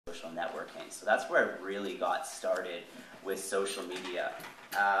social networking. So that's where I really got started with social media.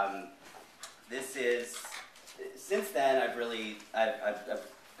 Since then I've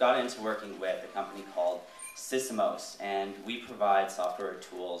got into working with a company called Sysomos, and we provide software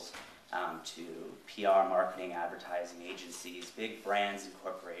tools to PR, marketing, advertising agencies, big brands and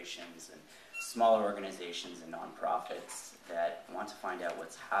corporations, and smaller organizations and nonprofits that want to find out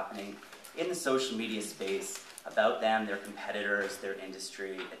what's happening in the social media space, about them, their competitors, their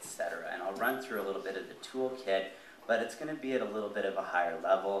industry, etc. And I'll run through a little bit of the toolkit, but it's going to be at a little bit of a higher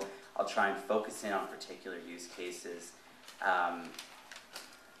level. I'll try and focus in on particular use cases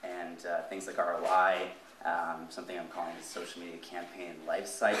and things like ROI, something I'm calling the social media campaign life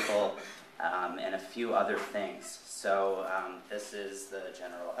cycle, and a few other things. So this is the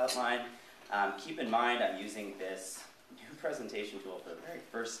general outline. Keep in mind I'm using this new presentation tool for the very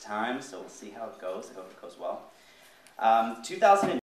first time, so we'll see how it goes. I hope it goes well. 2000